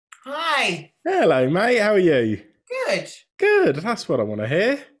Hi. Hello, mate. How are you? Good. Good. That's what I want to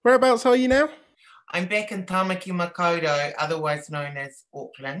hear. Whereabouts are you now? I'm back in Tamaki Makaurau, otherwise known as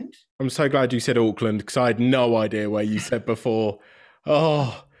Auckland. I'm so glad you said Auckland because I had no idea where you said before.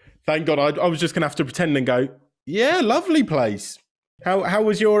 Oh, thank God. I was just going to have to pretend and go, yeah, lovely place. How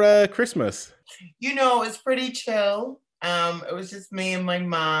was your Christmas? It's pretty chill. It was just me and my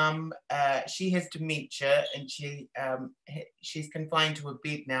mom. She has dementia and she's confined to a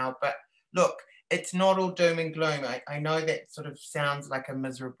bed now. But look, it's not all doom and gloom. I know that sort of sounds like a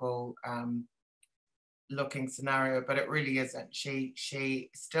miserable looking scenario, but it really isn't. She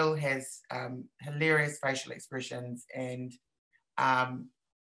still has hilarious facial expressions and um,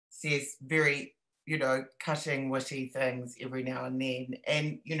 says very, cutting, witty things every now and then.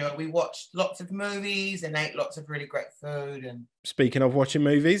 And, we watched lots of movies and ate lots of really great food. And Speaking of watching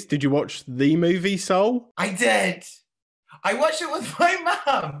movies, did you watch the movie Soul? I did. I watched it with my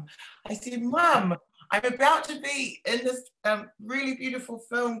mum. I said, Mum, I'm about to be in this really beautiful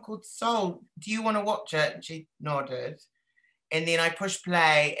film called Soul. Do you want to watch it? And she nodded. And then I pushed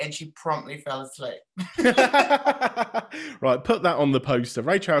play and she promptly fell asleep. Right, put that on the poster.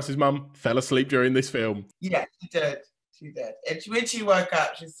 Rachel House's mum fell asleep during this film. Yeah, she did. She did. And when she woke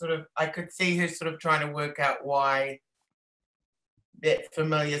up, I could see her sort of trying to work out why that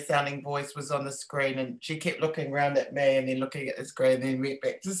familiar sounding voice was on the screen. And she kept looking around at me and then looking at the screen and then went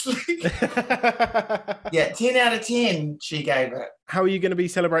back to sleep. Yeah, 10 out of 10 she gave it. How are you going to be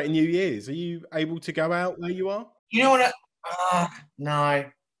celebrating New Year's? Are you able to go out where you are? You know what? No.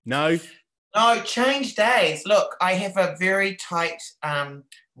 No. No, change days. Look, I have a very tight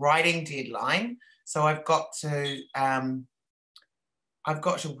writing deadline. So I've got to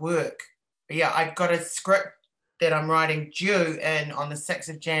work. But yeah, I've got a script that I'm writing due in on the 6th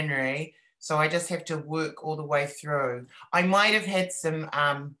of January. So I just have to work all the way through. I might have had some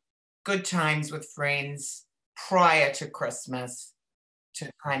good times with friends prior to Christmas to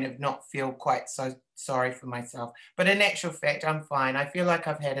kind of not feel quite so sorry for myself. But in actual fact, I'm fine. I feel like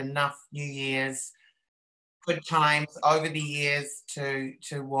I've had enough New Year's good times over the years to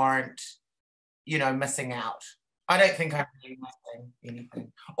warrant, missing out. I don't think I'm really missing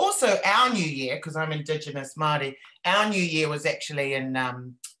anything. Also, our New Year, because I'm Indigenous Māori, our New Year was actually in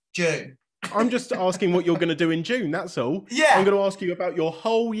June. I'm just asking what you're going to do in June, that's all. I'm Yeah, going to ask you about your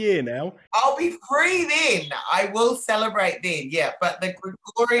whole year now. I'll be free then. I will celebrate then. Yeah, but the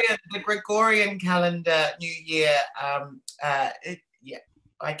Gregorian calendar New Year, yeah,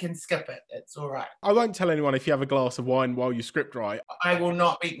 I can skip it. It's all right. I won't tell anyone if you have a glass of wine while you script write. I will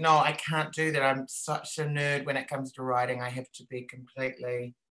not be. No, I can't do that. I'm such a nerd when it comes to writing. I have to be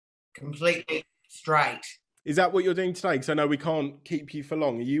completely straight. Is that what you're doing today? Because I know we can't keep you for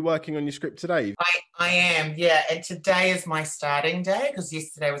long. Are you working on your script today? I am, yeah. And today is my starting day because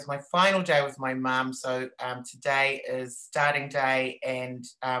yesterday was my final day with my mum. So today is starting day, and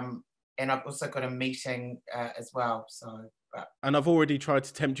I've also got a meeting as well. So, And I've already tried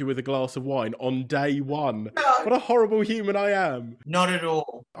to tempt you with a glass of wine on day one. no, What a horrible human I am. not at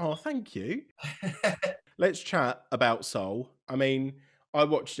all. Oh, thank you. Let's chat about Soul. I mean, I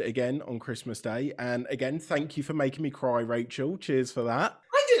watched it again on Christmas Day. And again, thank you for making me cry, Rachel. Cheers for that.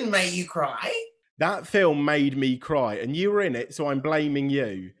 I didn't make you cry. That film made me cry, and you were in it, so I'm blaming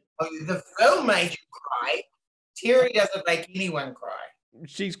you. Oh, the film made you cry. Terry doesn't make anyone cry.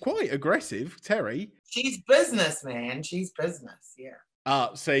 She's quite aggressive, Terry. She's business, man. She's business. Yeah.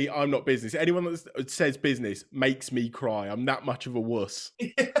 See, I'm not business. Anyone that says business makes me cry. I'm that much of a wuss.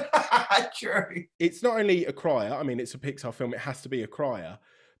 True. It's not only a crier. I mean, it's a Pixar film. It has to be a crier.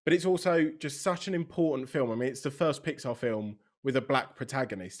 But it's also just such an important film. I mean, it's the first Pixar film with a black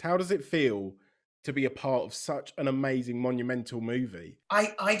protagonist. How does it feel to be a part of such an amazing, monumental movie?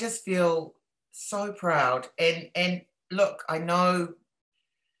 I just feel so proud. And look, I know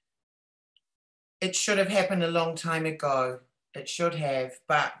it should have happened a long time ago. It should have,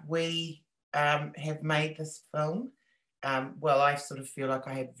 but we have made this film. Well, I sort of feel like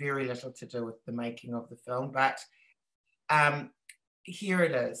I had very little to do with the making of the film, but um, here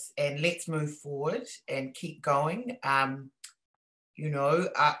it is, and let's move forward and keep going.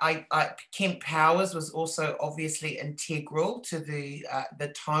 Kemp Powers was also obviously integral to the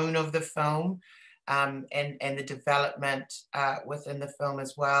tone of the film, and the development within the film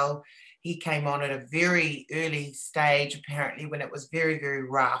as well. He came on at a very early stage, apparently, when it was very, very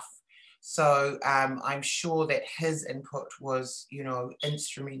rough. So I'm sure that his input was,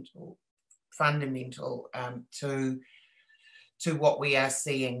 instrumental, fundamental to what we are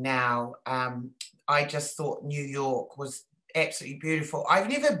seeing now. I just thought New York was absolutely beautiful. I've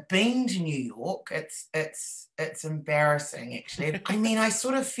never been to New York. It's embarrassing, actually. I mean, I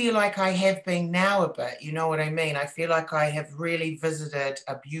sort of feel like I have been now a bit. You know what I mean? I feel like I have really visited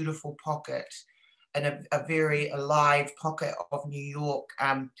a beautiful pocket and a very alive pocket of New York.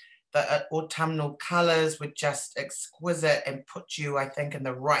 The autumnal colors were just exquisite and put you, I think, in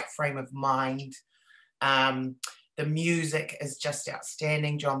the right frame of mind. The music is just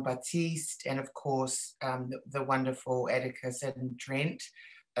outstanding, John Batiste, and of course the wonderful Atticus and Trent.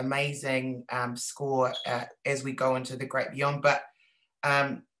 Amazing score as we go into the great beyond. But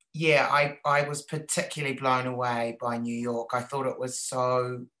yeah, I was particularly blown away by New York. I thought it was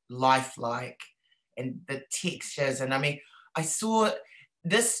so lifelike, and the textures. And I mean, I saw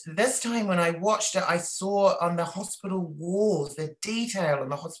this time when I watched it, I saw on the hospital walls, the detail on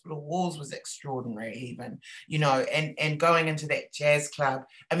the hospital walls was extraordinary, even, you know, and going into that jazz club.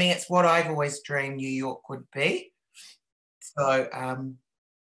 I mean, it's what I've always dreamed New York would be. So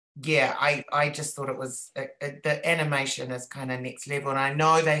yeah, I just thought it was the animation is kind of next level. And I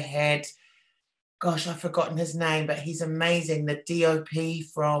know they had, gosh, I've forgotten his name, but he's amazing. The DOP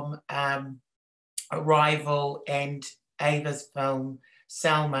from Arrival and Ava's film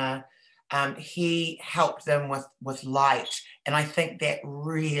Selma, he helped them with light, and I think that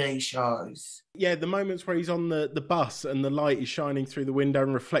really shows. Yeah, the moments where he's on the bus and the light is shining through the window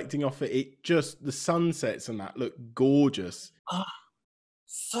and reflecting off it, it just, the sunsets and that look gorgeous. Oh,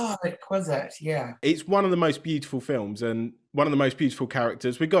 so exquisite, yeah. It's one of the most beautiful films and one of the most beautiful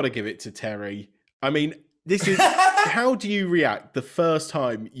characters. We got to give it to Terry. I mean, this is, how do you react the first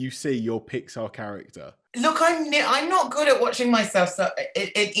time you see your Pixar character? Look, I'm not good at watching myself so in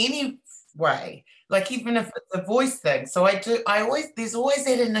any way. Like even if it's a voice thing, so there's always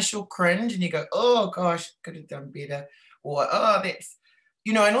that initial cringe, and you go, oh gosh, could have done better, or oh that's,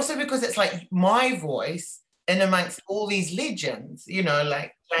 you know, and also because it's like my voice in amongst all these legends, you know,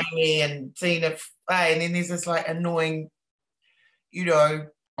 like Jamie and Tina Fey, and then there's this like annoying, you know.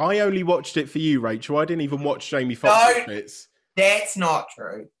 I only watched it for you, Rachel. I didn't even watch Jamie Foxx's bits. That's not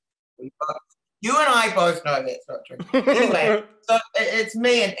true. You and I both know that's not true. Anyway, so it's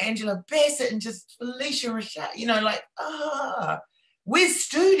me and Angela Bassett and just Felicia Rashad, you know, like, where's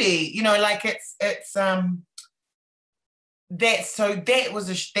Studi? You know, like it's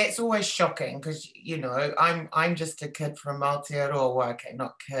that's always shocking because, you know, I'm just a kid from Aotearoa. Well, okay,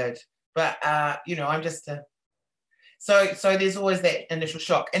 not kid, but you know, I'm just a, so there's always that initial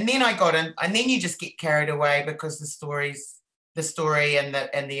shock. And then I got in, and then you just get carried away because the story and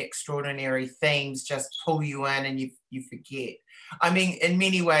the extraordinary themes just pull you in, and you forget. I mean, in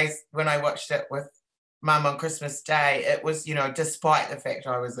many ways, when I watched it with Mum on Christmas Day, it was, you know, despite the fact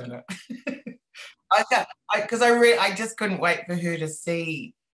I was in it. I just couldn't wait for her to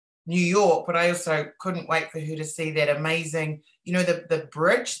see New York, but I also couldn't wait for her to see that amazing, you know, the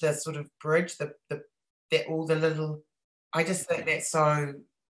bridge, the sort of bridge, that all the little, I just think that's so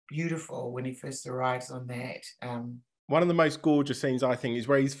beautiful when he first arrives on that. One of the most gorgeous scenes, I think, is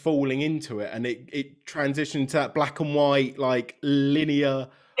where he's falling into it and it transitions to that black and white, like linear.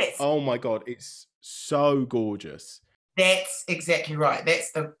 Oh my God, it's so gorgeous. That's exactly right.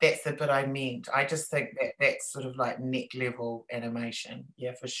 That's the bit I meant. I just think that's sort of like neck level animation.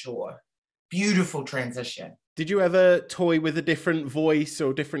 Yeah, for sure. Beautiful transition. Did you ever toy with a different voice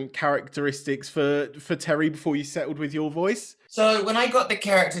or different characteristics for Terry before you settled with your voice? So when I got the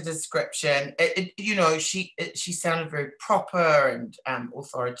character description, you know, she sounded very proper and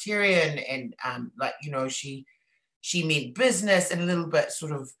authoritarian, and like, you know, she meant business and a little bit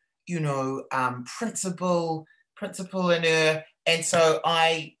sort of, you know, principle in her. And so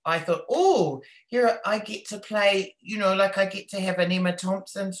I thought, oh, here I get to play, you know, like I get to have an Emma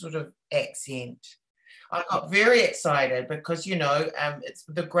Thompson sort of accent. I got very excited because, you know, it's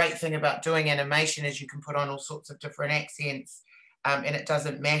the great thing about doing animation is you can put on all sorts of different accents, and it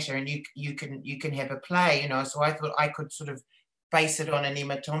doesn't matter, and you can have a play, you know. So I thought I could sort of base it on an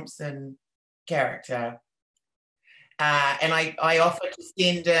Emma Thompson character, and I offered to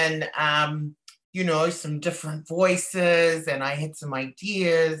send in, you know, some different voices, and I had some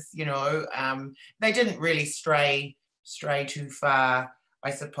ideas, you know. They didn't really stray too far, I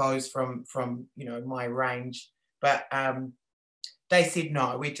suppose, from you know, my range, but they said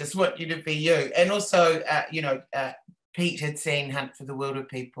no, we just want you to be you. And also, you know, Pete had seen Hunt for the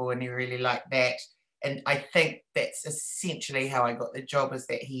Wilderpeople and he really liked that, and I think that's essentially how I got the job, is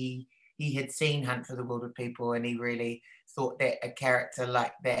that he had seen Hunt for the Wilderpeople and he really thought that a character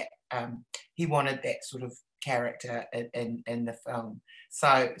like that, he wanted that sort of character in the film.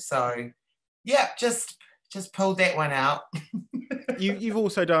 So yeah, just pulled that one out. You've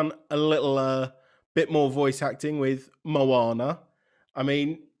also done a little bit more voice acting with Moana. I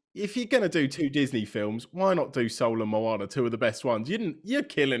mean, if you're going to do two Disney films, why not do Soul and Moana, two of the best ones? You're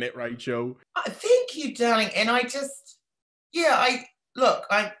killing it, Rachel. Thank you, darling. And I just, yeah,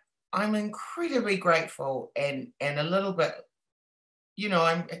 I'm incredibly grateful and a little bit,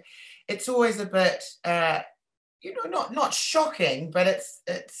 it's always a bit, not shocking, but it's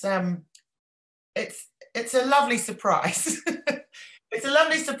a lovely surprise. It's a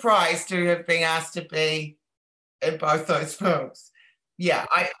lovely surprise to have been asked to be in both those films. Yeah,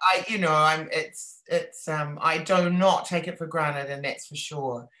 I do not take it for granted, and that's for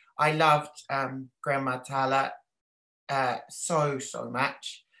sure. I loved Grandma Tala so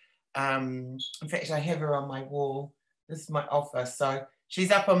much. In fact, I have her on my wall. This is my office, so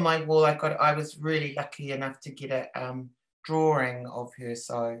she's up on my wall. I was really lucky enough to get a drawing of her.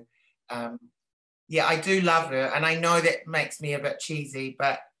 So yeah, I do love her, and I know that makes me a bit cheesy,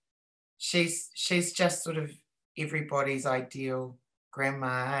 but she's just sort of everybody's ideal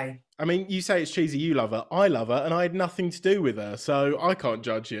grandma. Eh? I mean, you say it's cheesy, you love her. I love her, and I had nothing to do with her, so I can't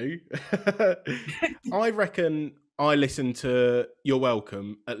judge you. I reckon I listen to You're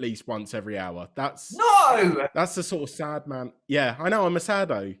Welcome at least once every hour. That's the sort of sad man. Yeah, I know, I'm a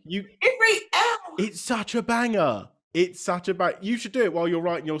saddo. Every hour. It's such a banger. It's such a bang. You should do it while you're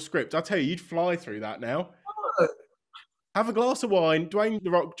writing your script. I tell you, you'd fly through that now. Oh. Have a glass of wine, Dwayne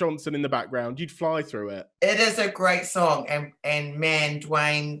 "The Rock" Johnson in the background. You'd fly through it. It is a great song, and man,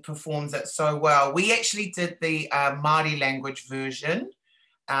 Dwayne performs it so well. We actually did the Māori language version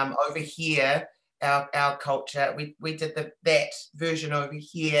over here. Our culture. We did that version over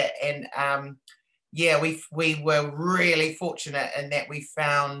here, and yeah, we were really fortunate in that we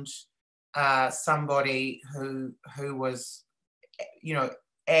found somebody who was,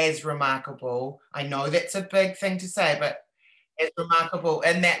 as remarkable. I know that's a big thing to say, but as remarkable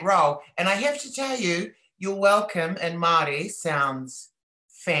in that role. And I have to tell you, You're Welcome in Māori sounds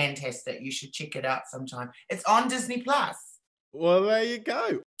fantastic. You should check it out sometime. It's on Disney Plus. Well, there you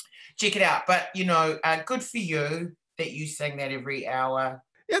go. Check it out. But good for you that you sing that every hour.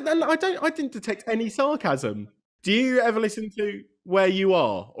 Yeah, then I didn't detect any sarcasm. Do you ever listen to Where You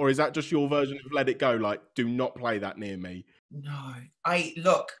Are, or is that just your version of Let It Go? Like, do not play that near me. No, I've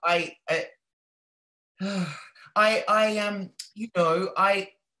got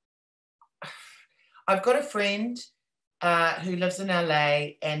a friend who lives in LA,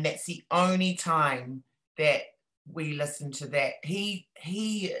 and that's the only time that we listen to that.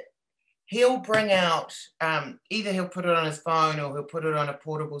 He'll bring out, either he'll put it on his phone or he'll put it on a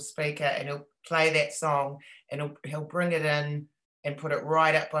portable speaker, and he'll play that song, and he'll bring it in and put it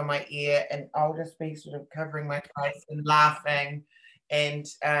right up by my ear, and I'll just be sort of covering my face and laughing. And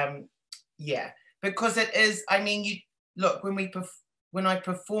yeah, because it is, I mean, you look, when I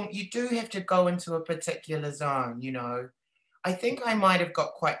perform, you do have to go into a particular zone, I think I might have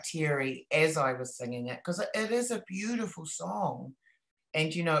got quite teary as I was singing it, because it is a beautiful song.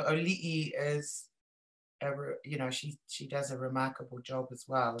 And, Oli'i is, she does a remarkable job as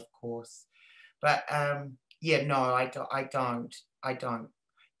well, of course. But yeah, no, I don't. I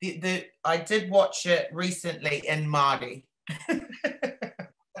did watch it recently in Māori,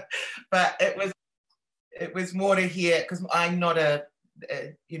 but it was more to hear, because I'm not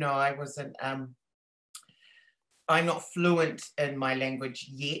I'm not fluent in my language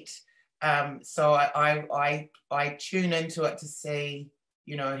yet. So I tune into it to see,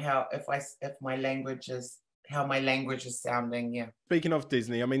 how my language is sounding. Yeah. Speaking of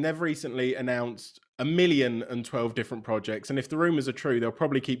Disney, I mean, they've recently announced 1,012 different projects, and if the rumors are true, they'll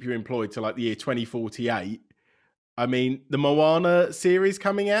probably keep you employed to like the year 2048. I mean, the Moana series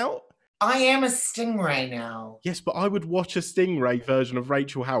coming out. I am a Stingray now. Yes, but I would watch a Stingray version of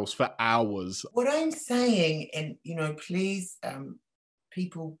Rachel House for hours. What I'm saying, and please,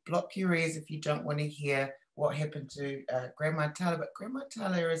 people, block your ears if you don't want to hear what happened to Grandma Tala, but Grandma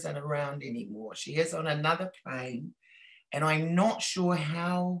Tala isn't around anymore. She is on another plane, and I'm not sure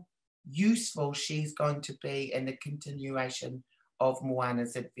how useful she's going to be in the continuation of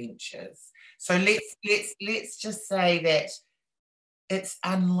Moana's adventures. So let's just say that it's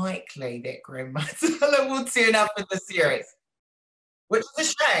unlikely that Grandma Tala will turn up in the series, which is a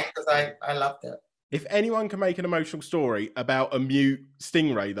shame, because I loved it. If anyone can make an emotional story about a mute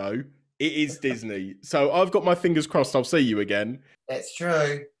stingray, though, it is Disney. So I've got my fingers crossed I'll see you again. That's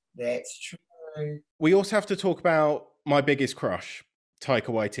true. That's true. We also have to talk about my biggest crush, Taika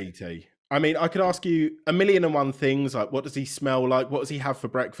Waititi. I mean, I could ask you 1,001 things, like what does he smell like? What does he have for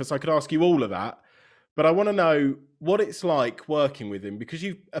breakfast? I could ask you all of that. But I want to know what it's like working with him, because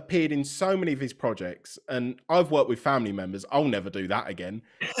you've appeared in so many of his projects, and I've worked with family members. I'll never do that again.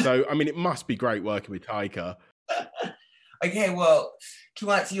 So, I mean, it must be great working with Taika. Okay, well,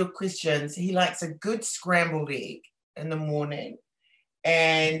 to answer your questions, he likes a good scrambled egg in the morning,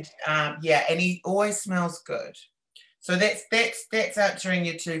 and yeah, and he always smells good. So that's answering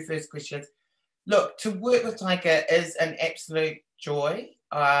your two first questions. Look, to work with Taika is an absolute joy.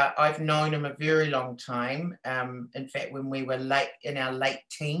 I've known him a very long time. In fact, when we were in our late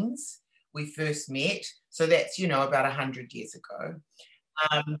teens, we first met. So that's, about 100 years ago.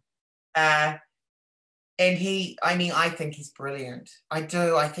 Um, uh, and I think he's brilliant. I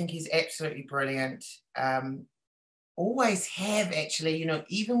do. I think he's absolutely brilliant. Always have, actually.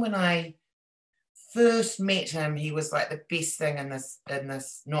 Even when I first met him, he was like the best thing in this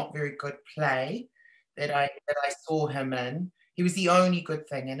not very good play that I saw him in. He was the only good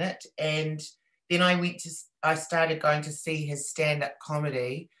thing in it. And then I started going to see his stand-up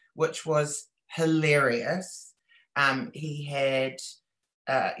comedy, which was hilarious. He had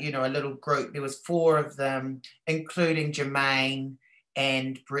a little group. There was 4 of them, including Jermaine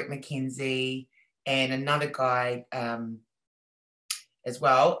and Brett McKenzie and another guy as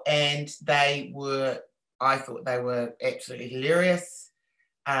well. And I thought they were absolutely hilarious.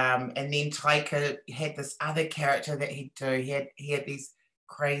 And then Taika had this other character that he'd do. He had these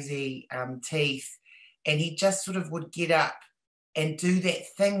crazy teeth, and he just sort of would get up and do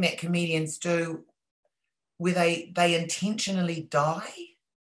that thing that comedians do where they intentionally die.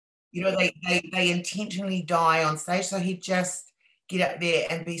 They intentionally die on stage. So he'd just get up there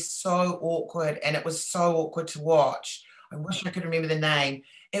and be so awkward, and it was so awkward to watch. I wish I could remember the name.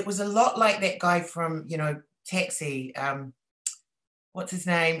 It was a lot like that guy from, Taxi. What's his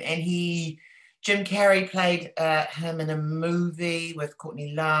name? And Jim Carrey played him in a movie with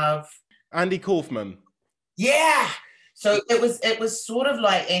Courtney Love. Andy Kaufman. Yeah. So it was sort of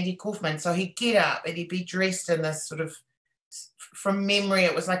like Andy Kaufman. So he'd get up and he'd be dressed in this sort of, from memory,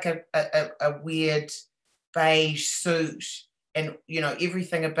 it was like a weird beige suit, and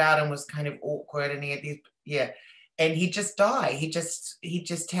everything about him was kind of awkward, and he had these, and he'd just die. He'd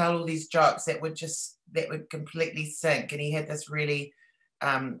just tell all these jokes that would completely sink, and he had this really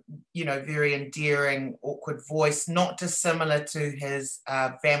very endearing, awkward voice, not dissimilar to his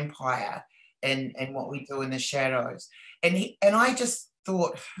vampire and What We Do in the Shadows. And I just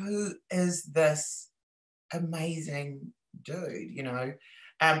thought, who is this amazing dude?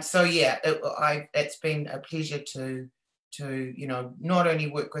 So yeah, it's been a pleasure to not only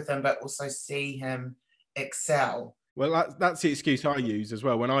work with him but also see him excel. Well, that's the excuse I use as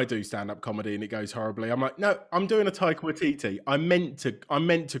well when I do stand-up comedy and it goes horribly. I'm like, no, I'm doing a Taika Waititi. I meant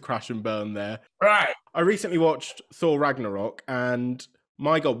to crash and burn there. Right. I recently watched Thor Ragnarok, and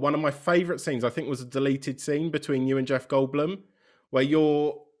my God, one of my favourite scenes, I think, was a deleted scene between you and Jeff Goldblum, where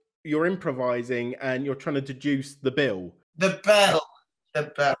you're improvising and you're trying to deduce the bill. The bill.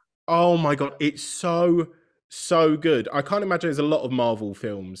 Oh my God, it's so good. I can't imagine there's a lot of Marvel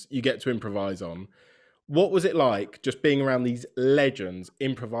films you get to improvise on. What was it like just being around these legends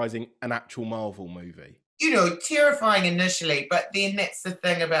improvising an actual Marvel movie? Terrifying initially, but then that's the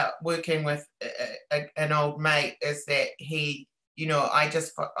thing about working with an old mate, is that he,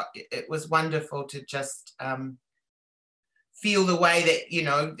 it was wonderful to just feel the way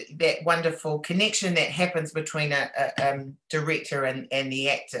that, that wonderful connection that happens between a director and the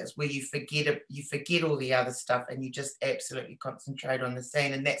actors, where you forget all the other stuff and you just absolutely concentrate on the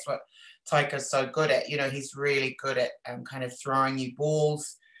scene. And that's what Taika's so good at. He's really good at kind of throwing you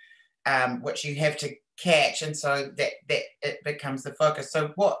balls, which you have to catch, and so that it becomes the focus.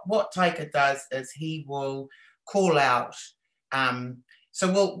 So what Taika does is he will call out.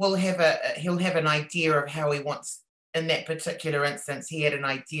 So he'll have an idea of how he wants. In that particular instance, he had an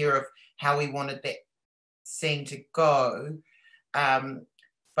idea of how he wanted that scene to go,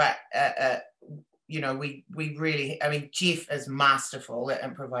 but we really, Jeff is masterful at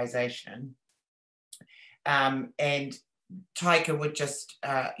improvisation, and Taika would just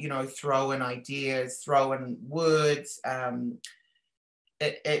throw in ideas, throw in words.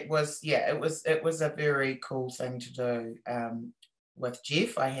 It was a very cool thing to do. With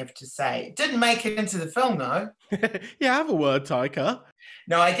Jeff, I have to say. It didn't make it into the film, though. Yeah, have a word, Taika.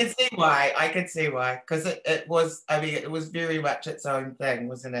 No, I can see why. Because it was very much its own thing,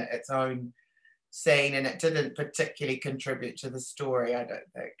 wasn't it? Its own scene, and it didn't particularly contribute to the story, I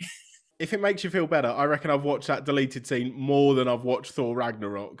don't think. If it makes you feel better, I reckon I've watched that deleted scene more than I've watched Thor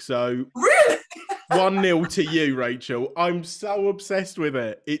Ragnarok. So really? 1-0 to you, Rachel. I'm so obsessed with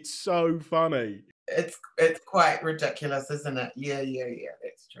it. It's so funny. it's quite ridiculous, isn't it? Yeah,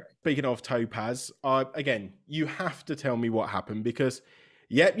 that's true. Speaking of Topaz, again, you have to tell me what happened because,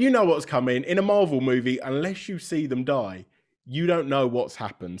 yep, you know what's coming. In a Marvel movie, unless you see them die, you don't know what's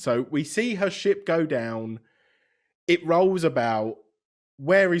happened. So we see her ship go down. It rolls about.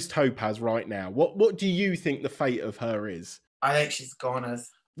 Where is Topaz right now? What do you think the fate of her is? I think she's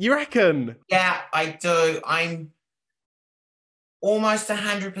goners. You reckon? Yeah, I do. I'm almost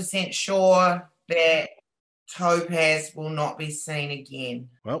 100% sure that Topaz will not be seen again.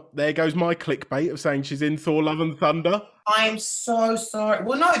 Well, there goes my clickbait of saying she's in Thor Love and Thunder. I'm so sorry.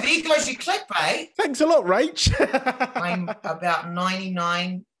 Well, no, there goes your clickbait. Thanks a lot, Rach. I'm about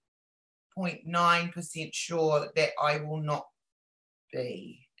 99.9% sure that I will not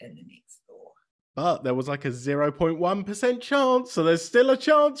be in the next Thor. But there was like a 0.1% chance, so there's still a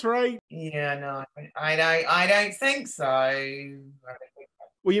chance, right? Yeah, no, I don't think so.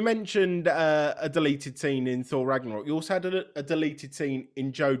 Well, you mentioned a deleted scene in Thor Ragnarok. You also had a deleted scene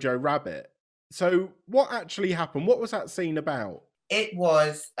in Jojo Rabbit. So what actually happened? What was that scene about? It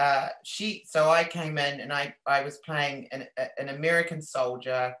was so I came in and I was playing an American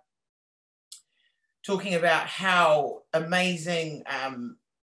soldier, talking about how amazing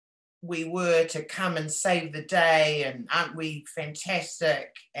we were to come and save the day, and aren't we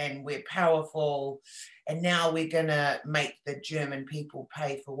fantastic, and we're powerful, and now we're gonna make the German people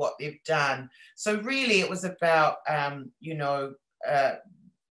pay for what they've done. So really it was about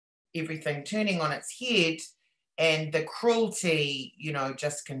everything turning on its head and the cruelty,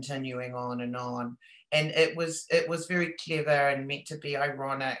 just continuing on. And it was very clever and meant to be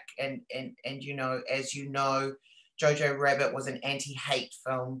ironic. And as you know, Jojo Rabbit was an anti-hate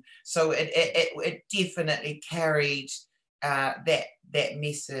film, so it definitely carried that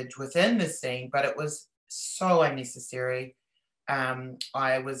message within the scene, but it was so unnecessary.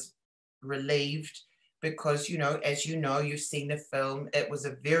 I was relieved because, as you know, you've seen the film, it was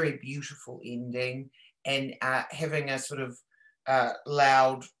a very beautiful ending, and having a sort of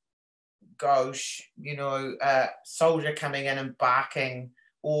loud gauche, soldier coming in and barking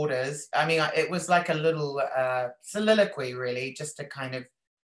orders. I mean, it was like a little soliloquy, really, just a kind of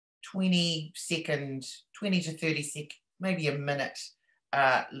 20 to 30 second, maybe a minute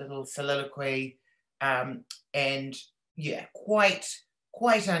little soliloquy, and yeah, quite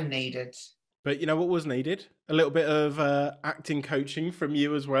unneeded. But you know what was needed? A little bit of acting coaching from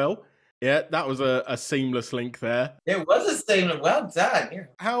you as well. Yeah, that was a seamless link there. It was a seamless, well done. Yeah.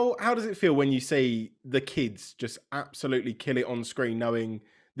 How does it feel when you see the kids just absolutely kill it on screen, knowing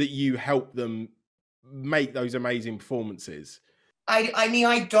that you help them make those amazing performances? I mean,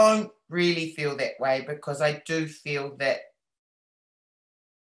 I don't really feel that way, because I do feel that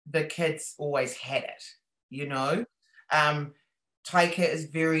the kids always had it, Taika is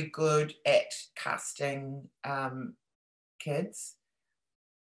very good at casting kids.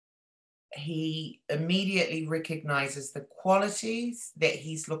 He immediately recognizes the qualities that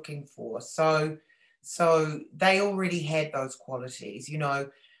he's looking for. So they already had those qualities,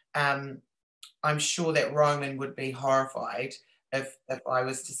 I'm sure that Roman would be horrified if I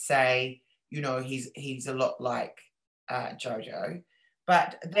was to say, he's a lot like Jojo.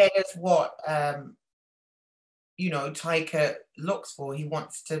 But that is what Taika looks for. He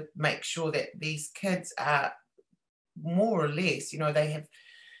wants to make sure that these kids are more or less,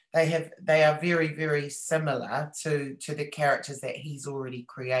 they are very, very similar to the characters that he's already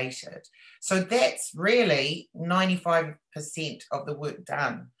created. So that's really 95% of the work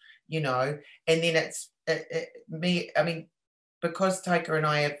done, and then it's me. I mean, because Taika and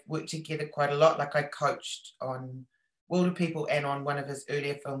I have worked together quite a lot, like I coached on Wilderpeople and on one of his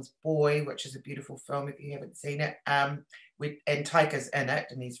earlier films, Boy, which is a beautiful film if you haven't seen it. And Taika's in it,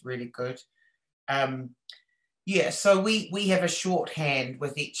 and he's really good. Yeah, so we have a shorthand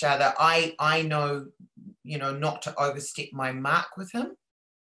with each other. I know, not to overstep my mark with him.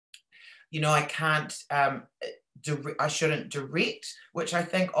 I can't, I shouldn't direct, which I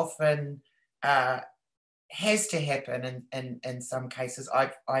think often has to happen in some cases.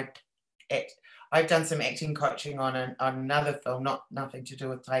 I've done some acting coaching on another film, nothing to do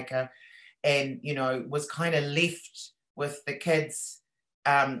with Taika, and was kind of left with the kids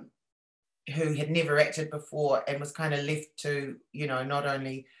who had never acted before, and was kind of left to not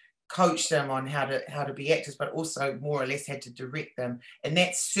only coach them on how to be actors, but also more or less had to direct them. And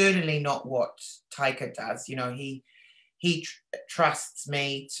that's certainly not what Taika does. He trusts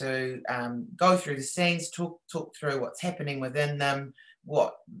me to go through the scenes, talk through what's happening within them,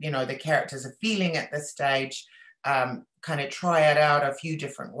 what the characters are feeling at this stage, kind of try it out a few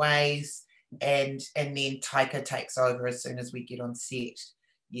different ways, and then Taika takes over as soon as we get on set.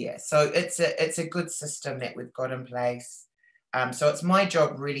 Yeah, so it's a good system that we've got in place. So it's my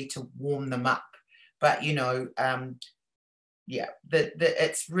job really to warm them up. But yeah,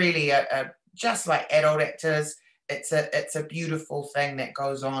 it's really a just like adult actors, it's a beautiful thing that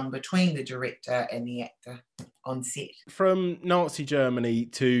goes on between the director and the actor on set. From Nazi Germany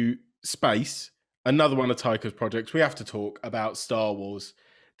to space, another one of Taika's projects, we have to talk about Star Wars.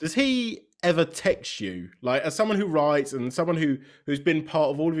 Does he ever text you, like as someone who writes and someone who's been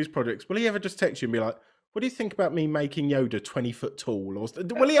part of all of his projects? Will he ever just text you and be like, "What do you think about me making Yoda 20 foot tall?" Or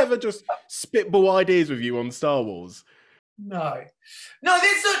will he ever just spitball ideas with you on Star Wars? No,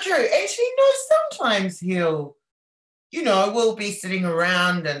 that's not true. Actually, no. Sometimes we'll be sitting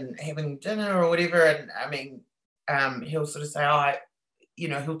around and having dinner or whatever, and I mean, he'll sort of say, "Oh,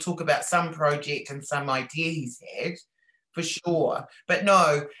 he'll talk about some project and some idea he's had, for sure." But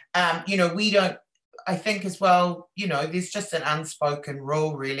no, we don't. I think as well, there's just an unspoken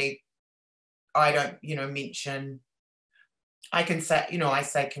rule, really. I don't, mention. I can say, I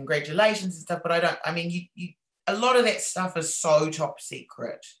say congratulations and stuff, but I don't. I mean, a lot of that stuff is so top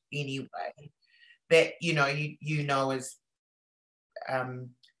secret anyway that is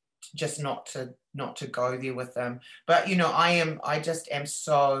just not to go there with them. But I just am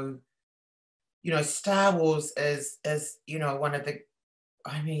so, Star Wars is one of the,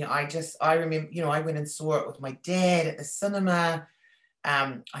 I mean, I remember, I went and saw it with my dad at the cinema,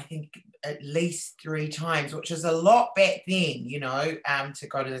 I think at least 3 times, which is a lot back then, to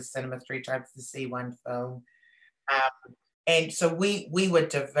go to the cinema 3 times to see one film. And so we were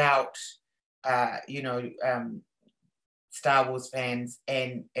devout, Star Wars fans,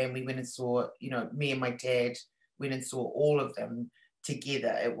 and we went and saw, me and my dad went and saw all of them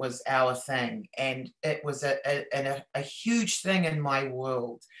together. It was our thing, and it was a huge thing in my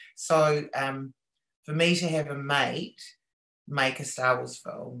world. So for me to have a mate make a Star Wars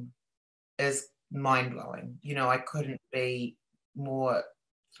film is mind-blowing. I couldn't be more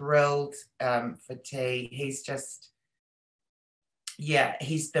thrilled for T. He's just,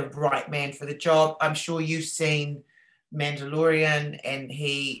 he's the right man for the job. I'm sure you've seen Mandalorian, and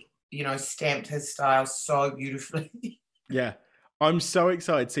he, stamped his style so beautifully. Yeah, I'm so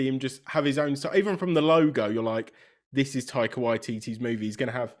excited to see him just have his own style. Even from the logo, you're like, this is Taika Waititi's movie. He's going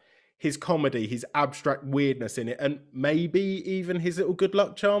to have his comedy, his abstract weirdness in it, and maybe even his little good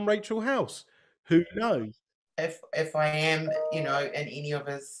luck charm, Rachel House. Who knows? If I am, in any of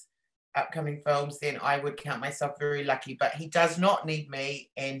his upcoming films, then I would count myself very lucky. But he does not need me,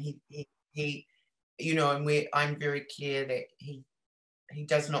 and he and I'm very clear that he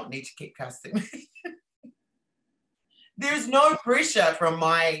does not need to keep casting me. There's no pressure from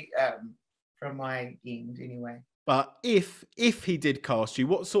my end anyway. But if he did cast you,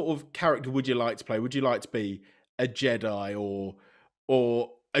 what sort of character would you like to play? Would you like to be a Jedi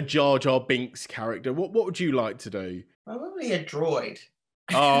or a Jar Jar Binks character? What would you like to do? Probably a droid.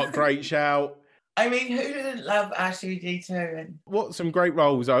 Oh, great shout. I mean, who didn't love R2-D2? What some great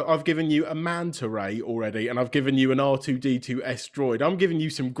roles. I've given you a Manta Ray already, and I've given you an R2-D2S droid. I'm giving you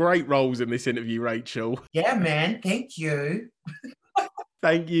some great roles in this interview, Rachel. Yeah, man. Thank you.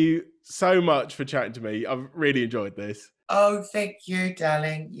 Thank you so much for chatting to me. I've really enjoyed this. Oh, thank you,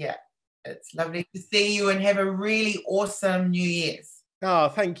 darling. Yeah, it's lovely to see you, and have a really awesome New Year's. Oh,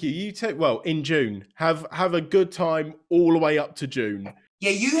 thank you. You too. Well, in June. Have a good time all the way up to June.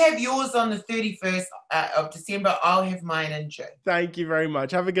 Yeah, you have yours on the 31st of December. I'll have mine in June. Thank you very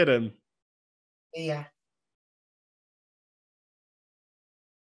much. Have a good one. Yeah.